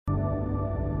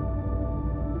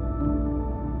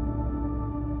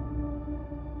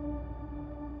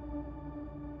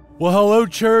Well, hello,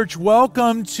 church.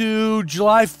 Welcome to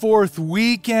July 4th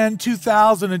weekend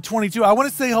 2022. I want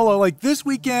to say hello. Like this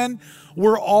weekend,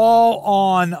 we're all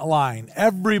online.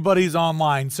 Everybody's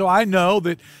online. So I know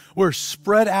that we're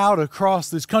spread out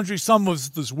across this country, some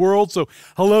of this world. So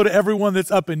hello to everyone that's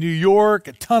up in New York,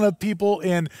 a ton of people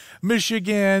in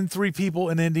Michigan, 3 people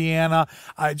in Indiana,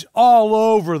 all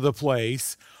over the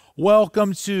place.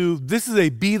 Welcome to, this is a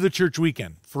Be the Church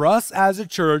weekend. For us as a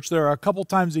church, there are a couple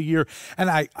times a year, and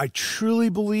I truly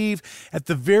believe at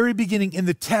the very beginning in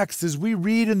the text, as we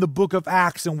read in the book of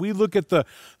Acts and we look at the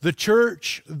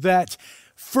church that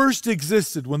first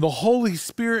existed when the Holy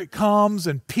Spirit comes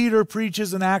and Peter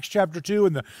preaches in Acts chapter 2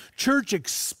 and the church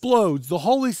explodes, the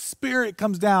Holy Spirit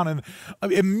comes down and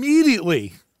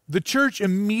immediately, the church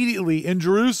immediately in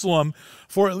Jerusalem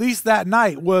for at least that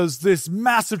night was this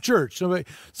massive church. So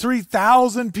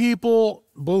 3,000 people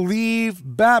believed,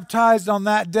 baptized on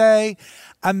that day.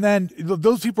 And then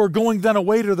those people are going then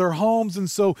away to their homes. And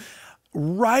so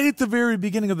right at the very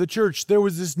beginning of the church, there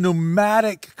was this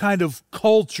nomadic kind of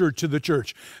culture to the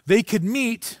church. They could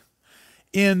meet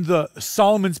in the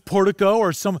Solomon's portico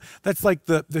or that's like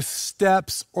the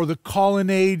steps or the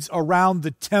colonnades around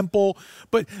the temple.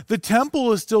 But the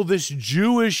temple is still this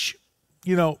Jewish,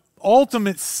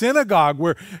 ultimate synagogue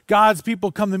where God's people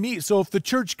come to meet. So if the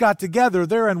church got together,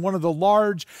 they're in one of the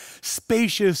large,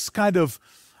 spacious kind of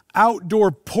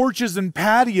outdoor porches and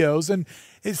patios. And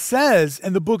it says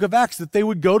in the book of Acts that they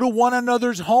would go to one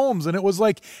another's homes. And it was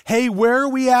like, hey, where are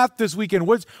we at this weekend?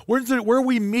 Where are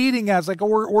we meeting at? It's like,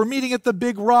 we're meeting at the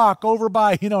Big Rock over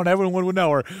by, and everyone would know.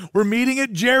 Or we're meeting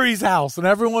at Jerry's house and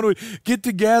everyone would get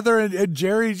together at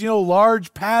Jerry's,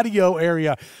 large patio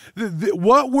area.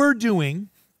 What we're doing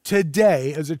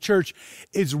today as a church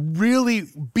is really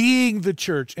being the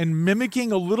church and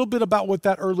mimicking a little bit about what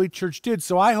that early church did.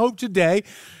 So I hope today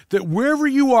that wherever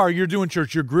you are, you're doing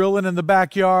church. You're grilling in the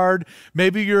backyard.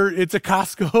 Maybe it's a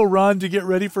Costco run to get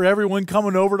ready for everyone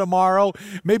coming over tomorrow.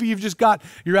 Maybe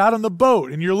you're out on the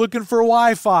boat and you're looking for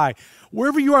Wi-Fi.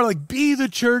 Wherever you are, be the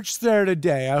church there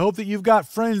today. I hope that you've got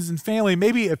friends and family.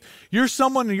 Maybe if you're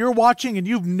someone and you're watching and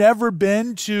you've never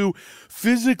been to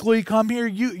physically come here,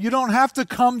 you don't have to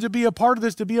come to be a part of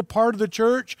this, to be a part of the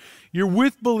church. You're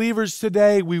with believers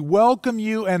today. We welcome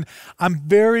you, and I'm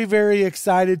very, very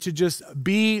excited to just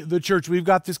be the church. We've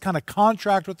got this kind of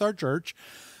contract with our church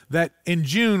that in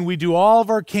June we do all of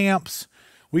our camps.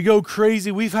 We go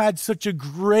crazy. We've had such a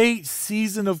great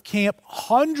season of camp,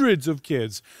 hundreds of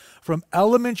kids from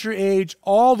elementary age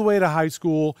all the way to high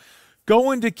school,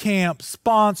 going to camp,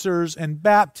 sponsors, and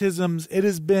baptisms. It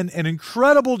has been an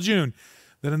incredible June.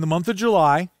 Then in the month of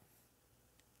July,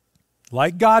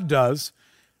 like God does,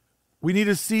 we need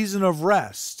a season of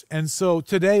rest. And so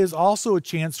today is also a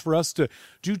chance for us to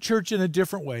do church in a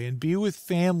different way and be with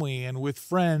family and with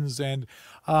friends and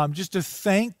just to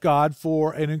thank God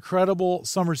for an incredible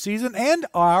summer season and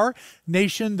our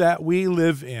nation that we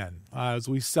live in as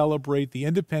we celebrate the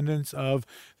independence of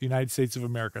the United States of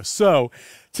America. So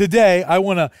today I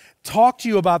want to talk to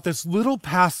you about this little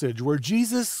passage where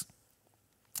Jesus,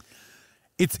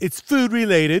 it's food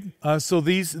related. So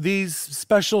these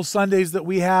special Sundays that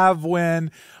we have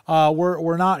when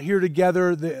we're not here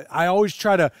together, I always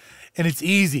try to, and it's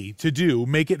easy to do,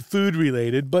 make it food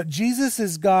related. But Jesus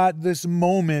has got this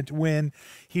moment when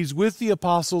he's with the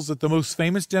apostles at the most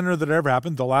famous dinner that ever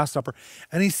happened, the Last Supper.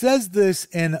 And he says this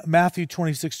in Matthew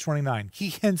 26:29. He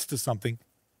hints to something.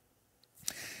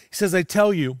 He says, I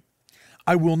tell you,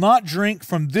 I will not drink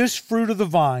from this fruit of the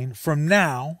vine from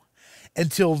now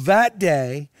until that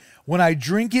day when I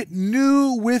drink it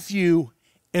new with you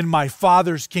in my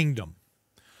Father's kingdom.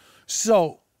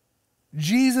 So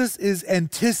Jesus is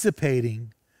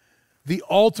anticipating the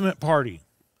ultimate party.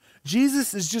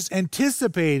 Jesus is just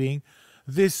anticipating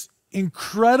this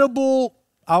incredible,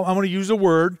 I'm going to use a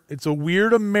word. It's a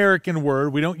weird American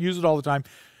word. We don't use it all the time.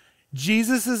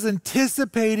 Jesus is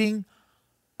anticipating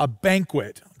a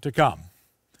banquet to come.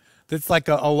 That's like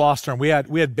a lost term. We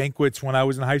had banquets when I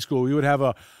was in high school. We would have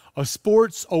a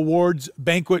sports awards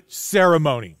banquet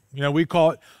ceremony. We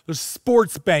call it the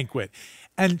sports banquet.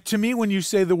 And to me, when you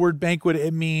say the word banquet,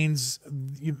 it means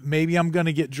maybe I'm going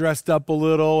to get dressed up a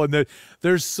little, and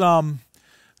there's some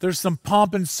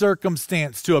pomp and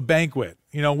circumstance to a banquet.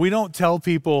 We don't tell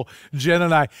people, Jen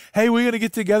and I, hey, we're going to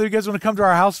get together. You guys want to come to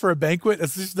our house for a banquet?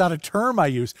 That's just not a term I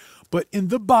use. But in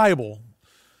the Bible,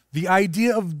 the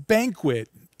idea of banquet,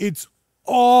 it's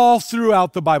all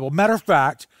throughout the Bible. Matter of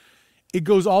fact, it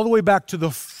goes all the way back to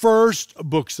the first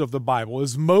books of the Bible.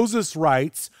 As Moses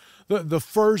writes,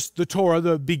 the Torah,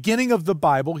 the beginning of the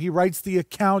Bible. He writes the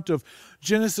account of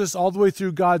Genesis all the way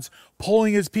through God's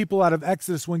pulling his people out of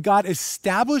Exodus, when God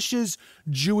establishes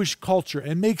Jewish culture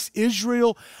and makes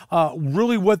Israel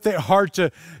really what they are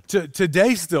to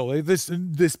today still,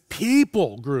 this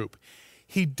people group.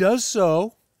 He does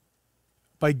so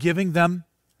by giving them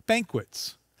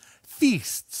banquets,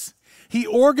 feasts. He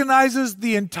organizes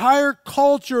the entire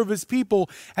culture of his people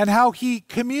and how he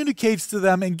communicates to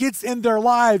them and gets in their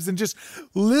lives and just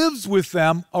lives with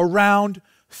them around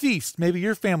feast. Maybe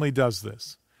your family does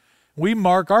this. We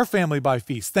mark our family by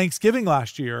feast. Thanksgiving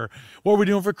last year, or what are we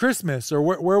doing for Christmas, or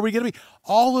where are we going to be?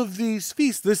 All of these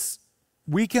feasts, this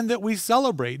weekend that we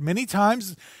celebrate. Many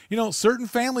times, certain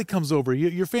family comes over.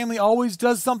 Your family always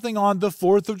does something on the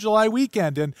 4th of July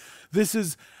weekend, and this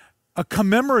is a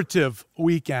commemorative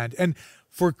weekend. And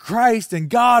for Christ and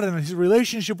God and his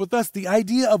relationship with us, the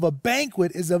idea of a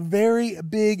banquet is a very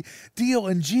big deal.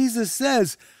 And Jesus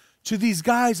says to these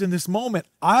guys in this moment,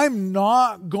 I'm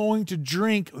not going to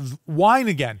drink wine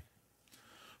again.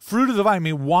 Fruit of the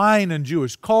vine, wine and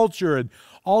Jewish culture and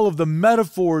all of the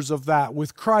metaphors of that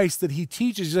with Christ that he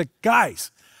teaches. He's like,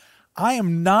 guys, I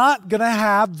am not going to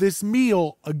have this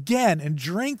meal again and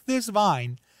drink this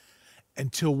wine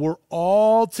until we're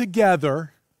all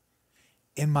together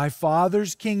in my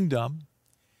Father's kingdom.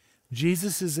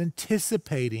 Jesus is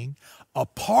anticipating a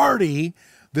party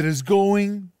that is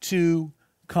going to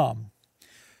come.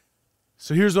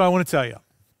 So here's what I want to tell you.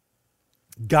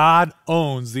 God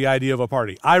owns the idea of a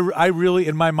party. I really,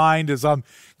 in my mind, as I'm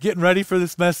getting ready for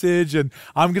this message, and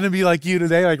I'm going to be like you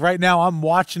today, like right now I'm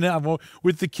watching it, I'm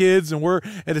with the kids, and we're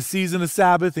at a season of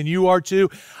Sabbath, and you are too.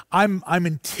 I'm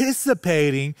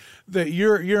anticipating that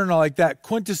you're in like that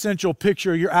quintessential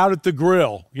picture, you're out at the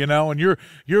grill, and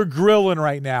you're grilling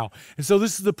right now. And so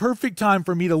this is the perfect time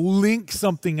for me to link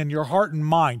something in your heart and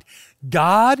mind.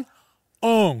 God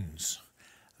owns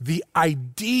the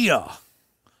idea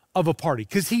of a party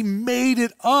because he made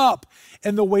it up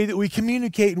in the way that we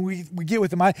communicate and we get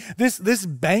with him. This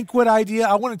banquet idea,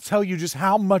 I want to tell you just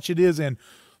how much it is in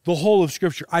the whole of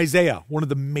Scripture. Isaiah, one of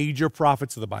the major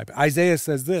prophets of the Bible. Isaiah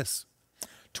says this,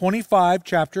 25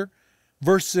 chapter,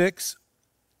 verse 6,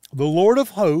 the Lord of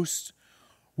hosts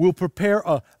will prepare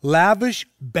a lavish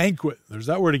banquet, there's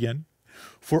that word again,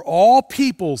 for all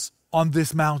peoples on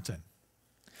this mountain.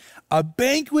 A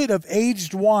banquet of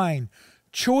aged wine,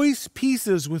 choice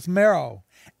pieces with marrow,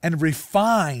 and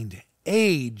refined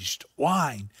aged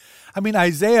wine.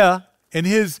 Isaiah, in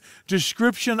his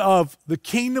description of the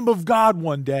kingdom of God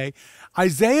one day,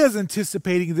 Isaiah is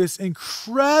anticipating this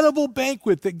incredible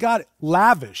banquet that God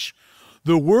lavish.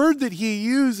 The word that he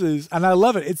uses, and I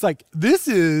love it, it's like, this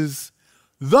is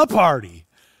the party.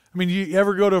 You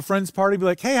ever go to a friend's party and be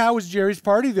like, hey, how was Jerry's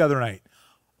party the other night?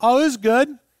 Oh, it was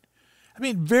good.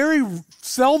 Very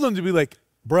seldom to be like,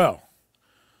 bro,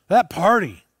 that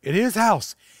party at his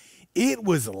house, it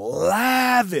was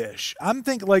lavish. I'm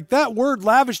thinking like that word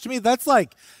lavish to me, that's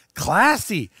like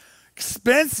classy,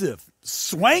 expensive,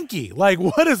 swanky. Like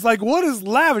what is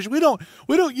lavish? We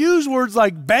don't use words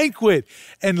like banquet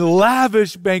and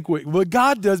lavish banquet. What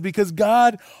God does, because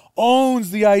God owns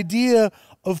the idea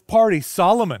of party.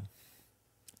 Solomon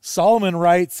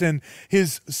writes in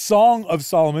his Song of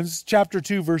Solomon, chapter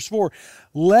 2, verse 4,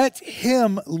 let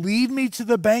him lead me to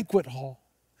the banquet hall.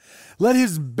 Let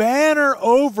his banner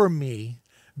over me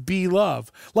be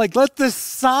love. Like, let the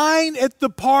sign at the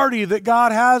party that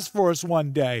God has for us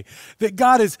one day, that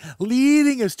God is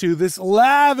leading us to, this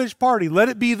lavish party, let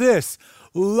it be this,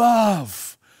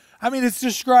 love. It's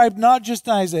described not just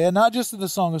in Isaiah, not just in the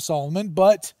Song of Solomon,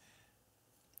 but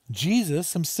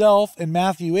Jesus himself in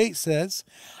Matthew 8 says,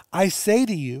 I say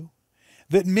to you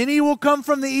that many will come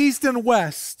from the east and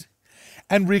west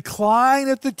and recline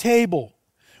at the table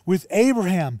with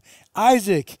Abraham,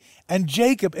 Isaac, and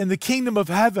Jacob in the kingdom of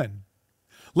heaven.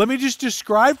 Let me just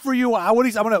describe for you what I'm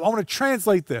going to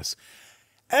translate this.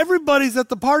 Everybody's at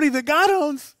the party that God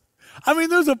owns.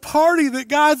 There's a party that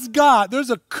God's got. There's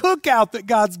a cookout that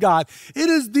God's got. It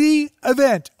is the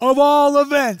event of all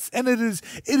events, and it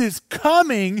is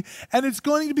coming, and it's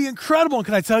going to be incredible. And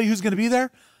can I tell you who's going to be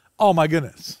there? Oh my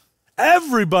goodness.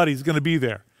 Everybody's going to be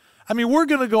there. We're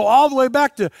going to go all the way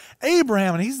back to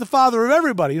Abraham, and he's the father of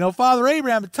everybody. Father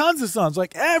Abraham had tons of sons.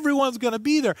 Like, everyone's going to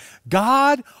be there.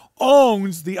 God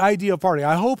owns the idea of party.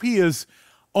 I hope he is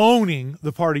owning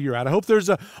the party you're at. I hope there's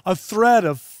a thread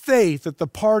of faith at the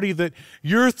party that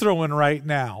you're throwing right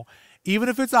now. Even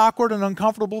if it's awkward and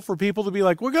uncomfortable for people to be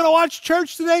like, we're going to watch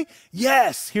church today?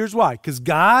 Yes. Here's why. Because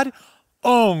God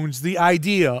owns the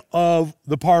idea of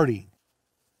the party.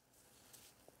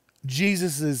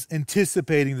 Jesus is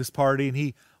anticipating this party, and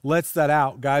he lets that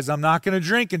out. Guys, I'm not going to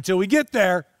drink until we get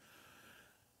there.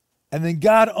 And then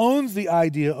God owns the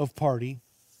idea of party.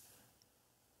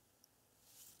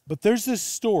 But there's this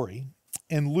story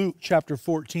in Luke chapter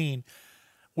 14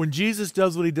 when Jesus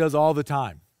does what he does all the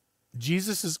time.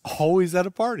 Jesus is always at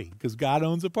a party because God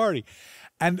owns a party.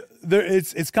 And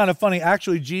it's kind of funny.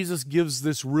 Actually, Jesus gives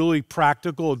this really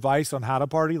practical advice on how to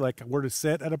party, like where to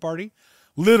sit at a party.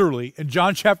 Literally, in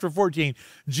John chapter 14,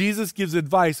 Jesus gives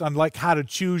advice on like how to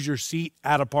choose your seat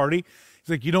at a party. He's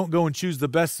like, you don't go and choose the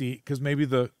best seat because maybe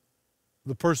the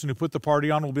person who put the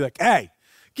party on will be like, hey,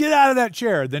 get out of that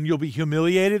chair. Then you'll be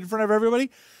humiliated in front of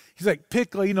everybody. He's like,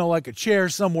 pick, like a chair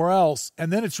somewhere else.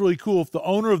 And then it's really cool if the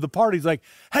owner of the party is like,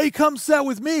 hey, come sit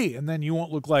with me. And then you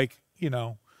won't look like,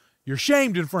 you're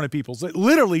shamed in front of people. So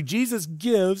literally, Jesus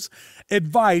gives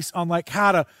advice on like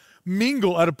how to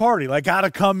mingle at a party, like how to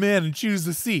come in and choose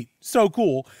the seat. So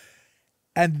cool.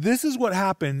 And this is what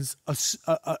happens,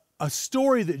 a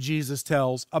story that Jesus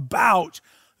tells about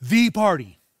the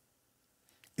party.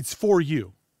 It's for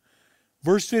you.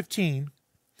 Verse 15,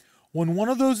 when one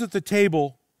of those at the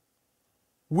table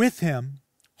with him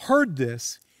heard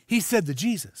this, he said to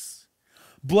Jesus,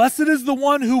 blessed is the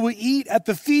one who will eat at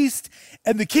the feast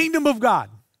and the kingdom of God.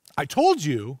 I told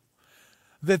you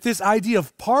that this idea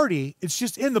of party, it's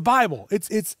just in the Bible.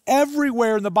 It's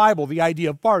everywhere in the Bible, the idea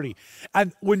of party.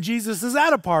 And when Jesus is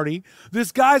at a party,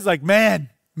 this guy's like, man,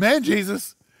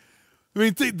 Jesus. I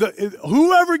mean,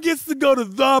 whoever gets to go to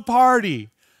the party,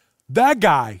 that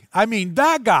guy,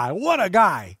 what a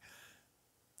guy.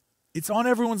 It's on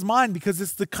everyone's mind because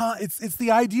it's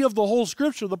the idea of the whole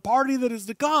scripture, the party that is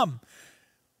to come.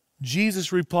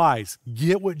 Jesus replies,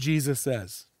 get what Jesus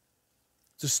says.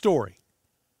 It's a story.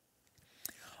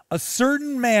 A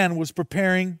certain man was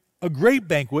preparing a great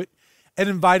banquet and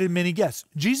invited many guests.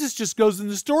 Jesus just goes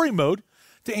into story mode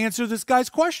to answer this guy's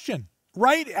question.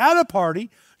 Right at a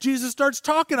party, Jesus starts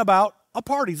talking about a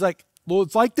party. He's like, well,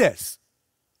 it's like this.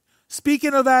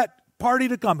 Speaking of that party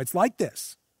to come, it's like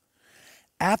this.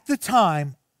 At the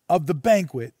time of the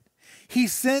banquet, he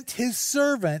sent his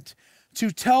servant to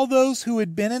tell those who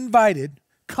had been invited,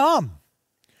 come,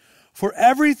 for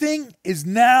everything is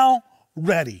now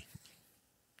ready.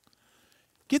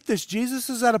 Get this, Jesus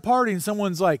is at a party and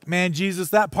someone's like, man, Jesus,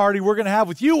 that party we're going to have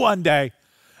with you one day.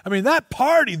 I mean, that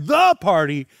party, the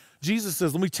party. Jesus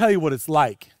says, let me tell you what it's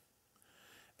like.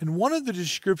 And one of the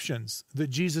descriptions that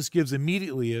Jesus gives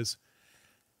immediately is,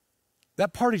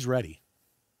 that party's ready.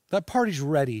 That party's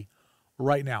ready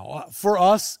right now. For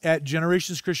us at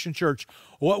Generations Christian Church,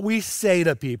 what we say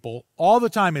to people all the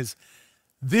time is,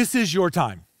 this is your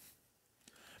time.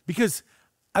 Because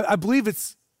I believe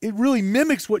it really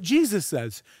mimics what Jesus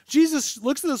says. Jesus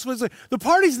looks at this and says, the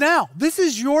party's now. This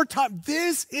is your time.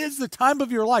 This is the time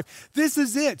of your life. This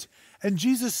is it. And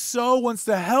Jesus so wants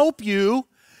to help you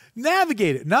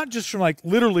navigate it, not just from like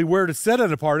literally where to sit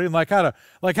at a party and like how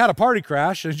to party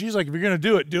crash. And Jesus like, if you're going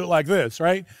to do it like this,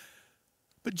 right?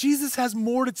 But Jesus has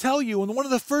more to tell you. And one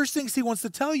of the first things he wants to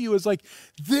tell you is like,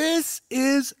 this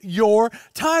is your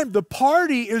time. The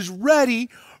party is ready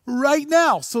right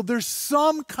now. So there's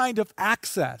some kind of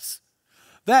access.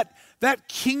 That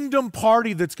kingdom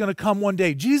party that's going to come one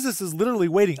day. Jesus is literally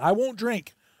waiting. I won't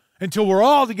drink until we're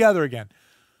all together again.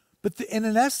 But in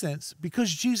essence,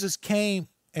 because Jesus came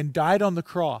and died on the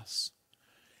cross,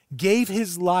 gave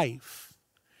his life,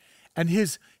 and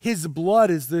his blood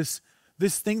is this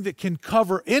thing that can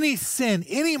cover any sin,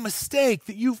 any mistake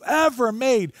that you've ever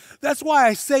made. That's why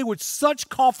I say with such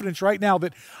confidence right now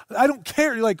that I don't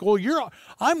care. You're like, well,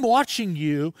 I'm watching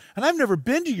you, and I've never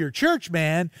been to your church,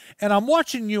 man, and I'm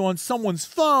watching you on someone's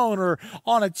phone or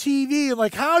on a TV, and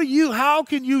like, how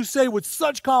can you say with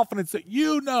such confidence that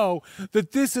you know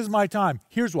that this is my time?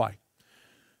 Here's why.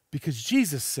 Because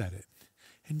Jesus said it,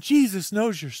 and Jesus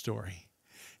knows your story,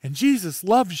 and Jesus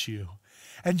loves you,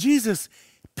 and Jesus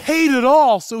paid it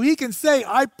all so he can say,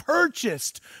 I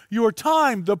purchased your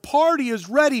time. The party is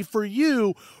ready for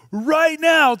you right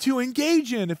now to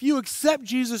engage in. If you accept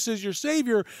Jesus as your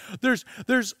Savior, there's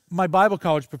my Bible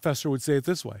college professor would say it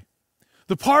this way.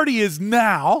 The party is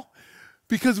now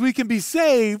because we can be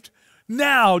saved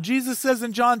now. Jesus says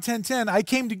in John 10:10, I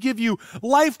came to give you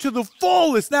life to the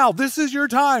fullest. Now, this is your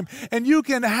time, and you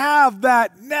can have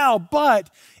that now, but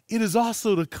it is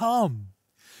also to come.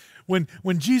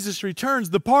 When Jesus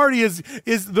returns, the party is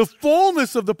the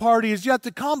fullness of the party is yet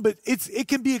to come, but it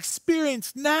can be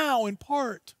experienced now in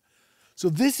part. So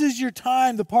this is your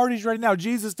time. The party's right now.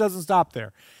 Jesus doesn't stop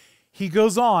there. He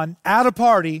goes on at a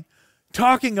party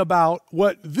talking about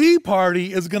what the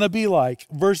party is going to be like.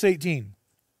 Verse 18.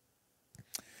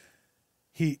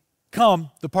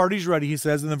 The party's ready, he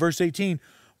says, and then verse 18,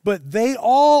 But they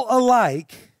all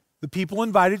alike, the people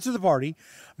invited to the party,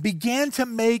 began to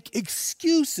make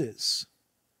excuses.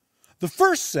 The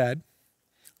first said,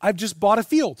 I've just bought a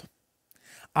field.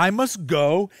 I must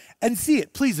go and see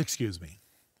it. Please excuse me.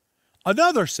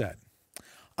 Another said,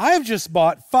 I have just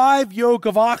bought 5 yoke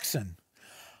of oxen.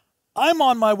 I'm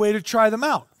on my way to try them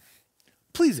out.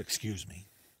 Please excuse me.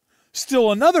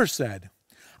 Still another said,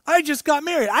 I just got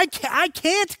married. I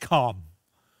can't come.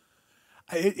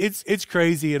 It's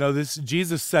crazy, you know, this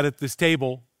Jesus sat at this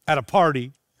table at a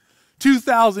party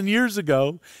 2,000 years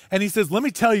ago, and he says, let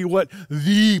me tell you what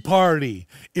the party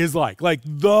is like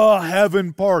the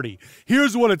heaven party.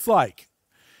 Here's what it's like.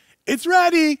 It's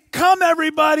ready. Come,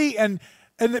 everybody. And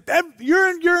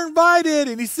you're invited.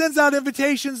 And he sends out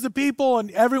invitations to people,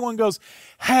 and everyone goes,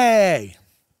 hey,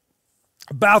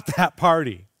 about that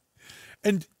party.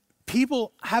 And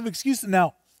people have excuses.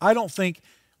 Now, I don't think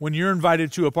when you're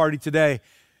invited to a party today,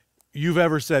 you've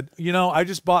ever said, you know, I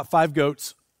just bought 5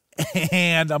 goats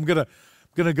and I'm gonna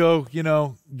go, you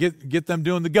know, get them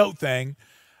doing the goat thing.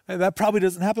 And that probably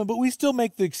doesn't happen, but we still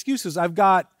make the excuses. I've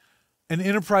got an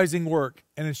enterprising work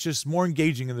and it's just more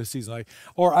engaging in this season.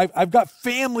 Or I've got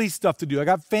family stuff to do. I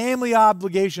got family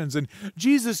obligations. And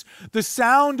Jesus, the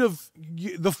sound of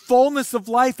the fullness of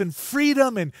life and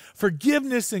freedom and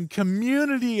forgiveness and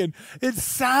community, and it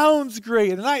sounds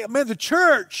great. And the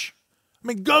church,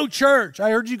 go church.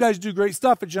 I heard you guys do great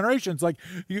stuff at Generations. Like,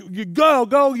 you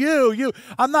go, you.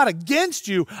 I'm not against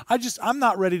you. I'm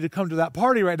not ready to come to that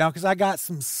party right now because I got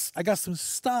some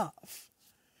stuff.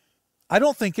 I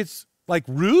don't think it's like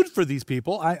rude for these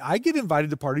people. I get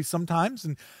invited to parties sometimes,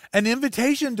 and an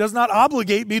invitation does not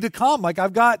obligate me to come. Like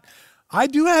I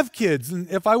do have kids, and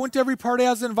if I went to every party I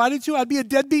was invited to, I'd be a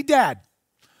deadbeat dad.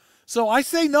 So I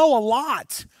say no a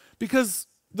lot because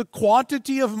the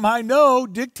quantity of my no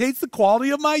dictates the quality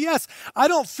of my yes. I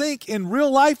don't think in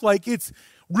real life like it's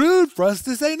rude for us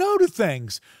to say no to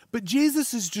things. But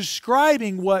Jesus is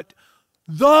describing what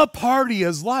the party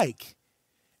is like.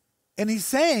 And he's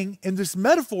saying in this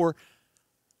metaphor,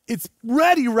 it's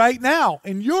ready right now.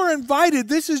 And you're invited.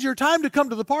 This is your time to come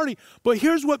to the party. But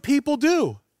here's what people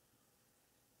do.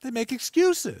 They make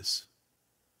excuses.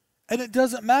 And it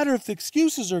doesn't matter if the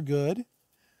excuses are good.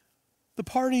 The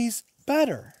party's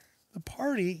better. The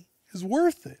party is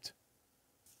worth it.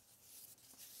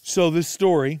 So this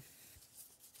story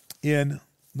in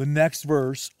the next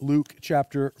verse, Luke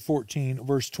chapter 14,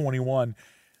 verse 21,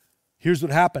 here's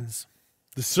what happens.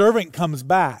 The servant comes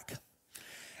back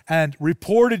and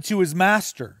reported to his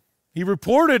master. He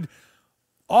reported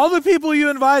all the people you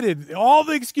invited, all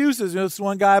the excuses. This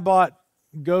one guy bought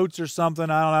goats or something,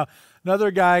 I don't know.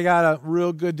 Another guy got a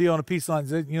real good deal on a piece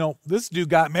of land. This dude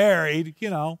got married,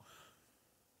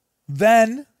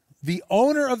 Then the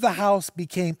owner of the house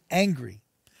became angry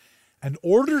and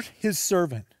ordered his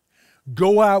servant,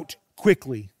 go out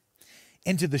quickly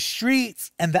into the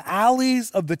streets and the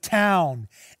alleys of the town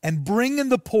and bring in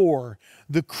the poor,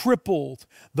 the crippled,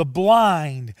 the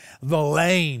blind, the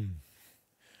lame.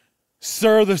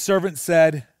 Sir, the servant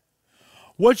said,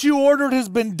 what you ordered has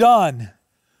been done,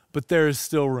 but there is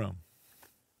still room.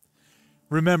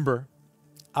 Remember,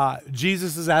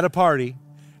 Jesus is at a party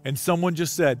and someone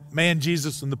just said, man,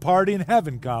 Jesus, when the party in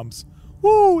heaven comes,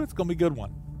 woo, it's going to be a good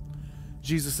one.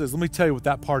 Jesus says, let me tell you what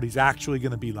that party's actually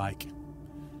going to be like.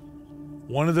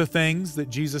 One of the things that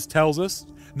Jesus tells us,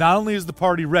 not only is the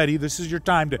party ready, this is your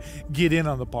time to get in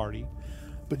on the party,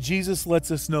 but Jesus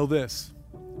lets us know this.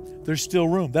 There's still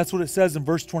room. That's what it says in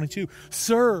verse 22.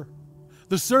 Sir,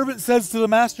 the servant says to the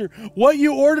master, what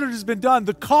you ordered has been done.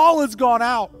 The call has gone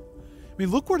out.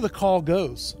 Look where the call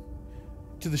goes.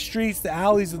 To the streets, the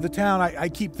alleys of the town. I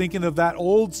keep thinking of that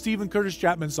old Stephen Curtis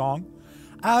Chapman song.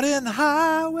 Out in the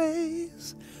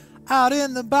highways, out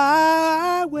in the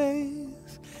byways.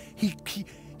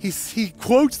 He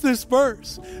quotes this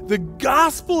verse. The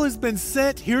gospel has been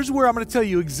sent. Here's where I'm going to tell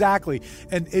you exactly.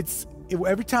 And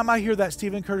every time I hear that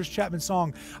Stephen Curtis Chapman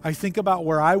song, I think about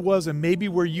where I was and maybe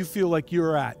where you feel like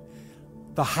you're at.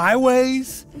 The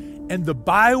highways and the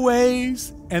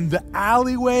byways and the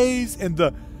alleyways and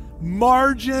the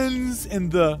margins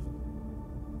and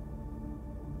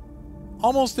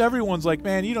almost everyone's like,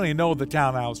 man, you don't even know the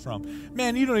town I was from.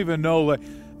 Man, you don't even know.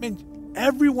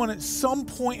 Everyone at some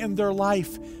point in their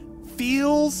life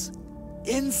feels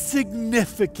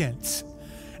insignificant.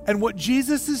 And what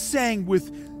Jesus is saying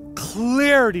with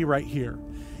clarity right here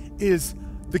is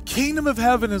the kingdom of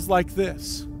heaven is like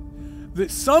this.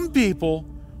 That some people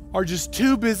are just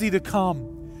too busy to come.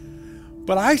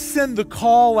 But I send the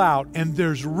call out and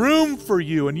there's room for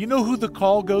you. And you know who the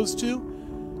call goes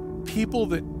to? People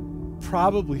that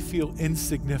probably feel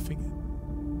insignificant.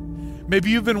 Maybe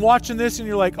you've been watching this and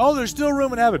you're like, oh, there's still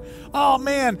room in heaven. Oh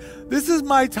man, this is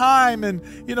my time, and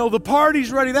the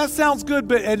party's ready. That sounds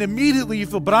good, and immediately you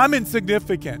feel, but I'm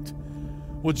insignificant.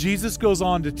 Well, Jesus goes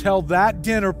on to tell that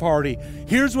dinner party,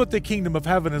 here's what the kingdom of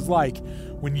heaven is like.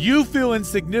 When you feel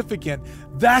insignificant,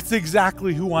 that's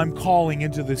exactly who I'm calling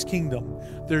into this kingdom.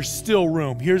 There's still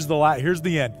room. Here's the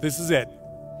end. This is it.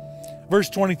 Verse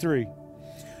 23.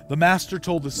 The master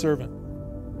told the servant,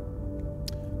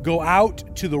 go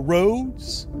out to the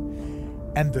roads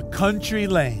and the country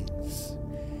lanes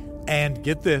and,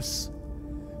 get this,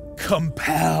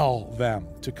 compel them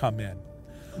to come in,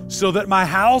 so that my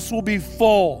house will be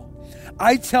full.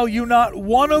 I tell you, not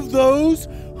one of those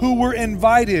who were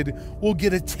invited will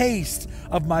get a taste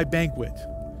of my banquet.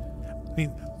 I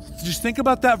mean, just think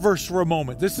about that verse for a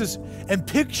moment. And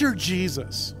picture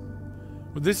Jesus.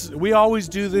 We always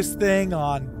do this thing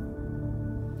on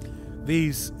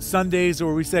these Sundays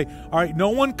where we say, all right, no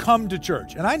one come to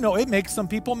church. And I know it makes some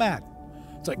people mad.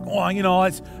 It's like,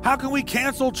 how can we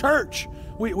cancel church?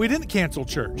 We didn't cancel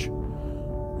church.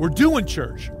 We're doing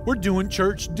church. We're doing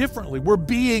church differently. We're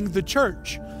being the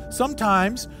church.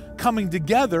 Sometimes coming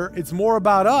together, it's more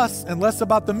about us and less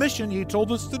about the mission He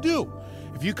told us to do.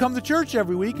 If you come to church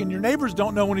every week and your neighbors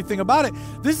don't know anything about it,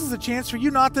 this is a chance for you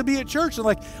not to be at church. And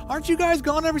like, aren't you guys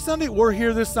gone every Sunday? We're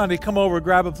here this Sunday. Come over,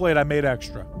 grab a plate. I made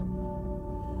extra.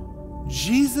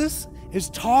 Jesus is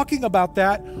talking about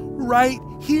that right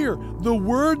here. The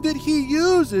word that He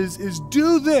uses is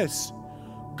do this.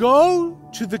 Go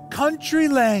to the country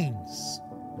lanes.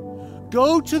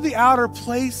 Go to the outer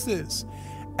places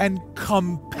and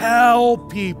compel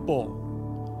people.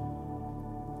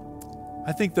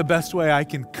 I think the best way I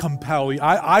can compel you,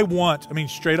 I want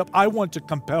to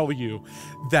compel you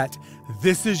that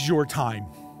this is your time.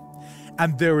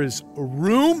 And there is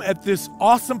room at this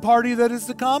awesome party that is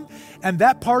to come. And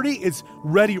that party is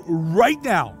ready right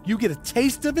now. You get a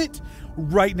taste of it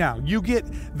right now. You get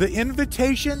the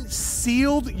invitation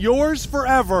sealed, yours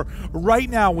forever, right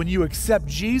now when you accept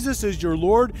Jesus as your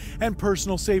Lord and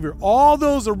personal Savior. All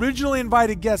those originally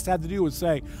invited guests had to do was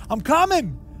say, I'm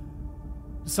coming.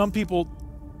 Some people,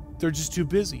 they're just too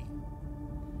busy.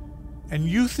 And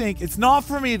you think, it's not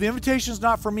for me. The invitation's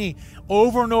not for me.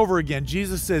 Over and over again,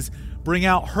 Jesus says, bring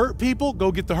out hurt people,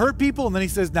 go get the hurt people. And then He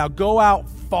says, now go out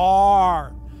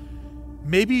far.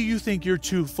 Maybe you think you're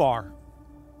too far.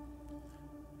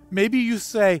 Maybe you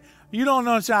say, you don't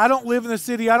understand, I don't live in the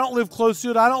city, I don't live close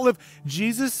to it,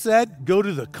 Jesus said, go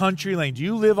to the country lane.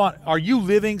 Are you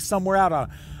living somewhere out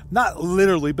on, not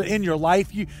literally, but in your life,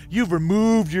 you've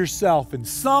removed yourself, and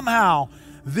somehow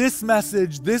this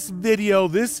message, this video,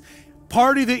 this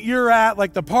party that you're at,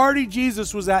 like the party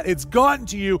Jesus was at, it's gotten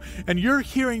to you, and you're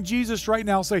hearing Jesus right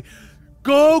now say,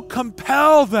 go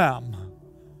compel them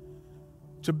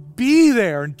to be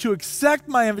there and to accept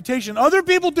my invitation. Other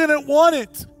people didn't want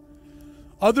it.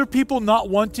 Other people not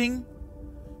wanting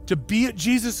to be at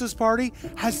Jesus' party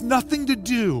has nothing to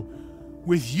do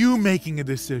with you making a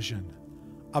decision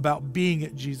about being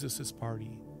at Jesus'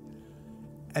 party.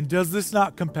 And does this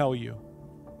not compel you?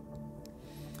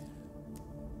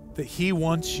 That He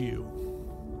wants you,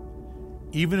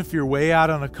 even if you're way out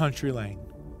on a country lane,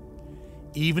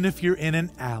 even if you're in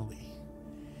an alley,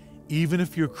 even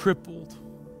if you're crippled,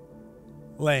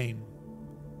 lame,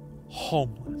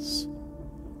 homeless,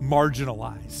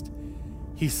 marginalized.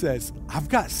 He says, I've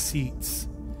got seats.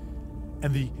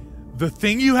 And the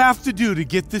thing you have to do to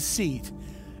get the seat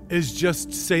is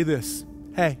just say this,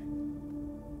 hey,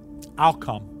 I'll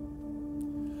come.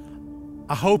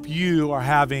 I hope you are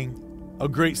having a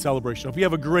great celebration. I hope you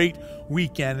have a great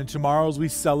weekend, and tomorrow as we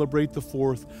celebrate the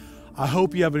 4th, I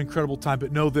hope you have an incredible time.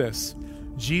 But know this,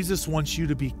 Jesus wants you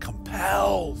to be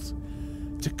compelled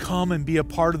to come and be a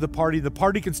part of the party. The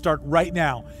party can start right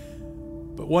now.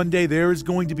 But one day there is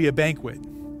going to be a banquet.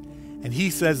 And He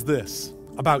says this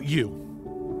about you.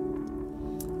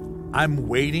 I'm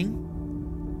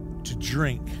waiting to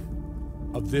drink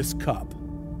of this cup.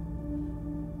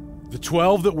 The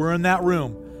 12 that were in that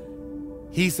room,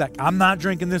 He's like, I'm not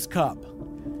drinking this cup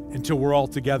until we're all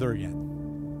together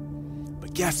again.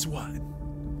 But guess what?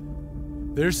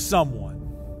 There's someone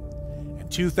in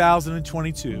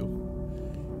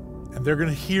 2022, and they're going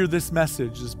to hear this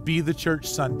message, this Be the Church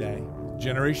Sunday,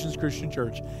 Generations Christian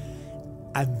Church,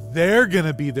 and they're going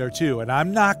to be there too. And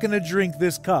I'm not going to drink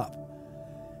this cup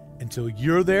until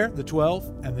you're there, the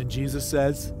 12, and then Jesus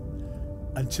says,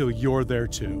 until you're there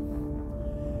too.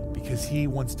 Because He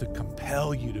wants to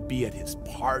compel you to be at His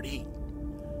party.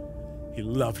 He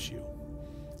loves you.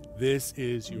 This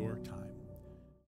is your time.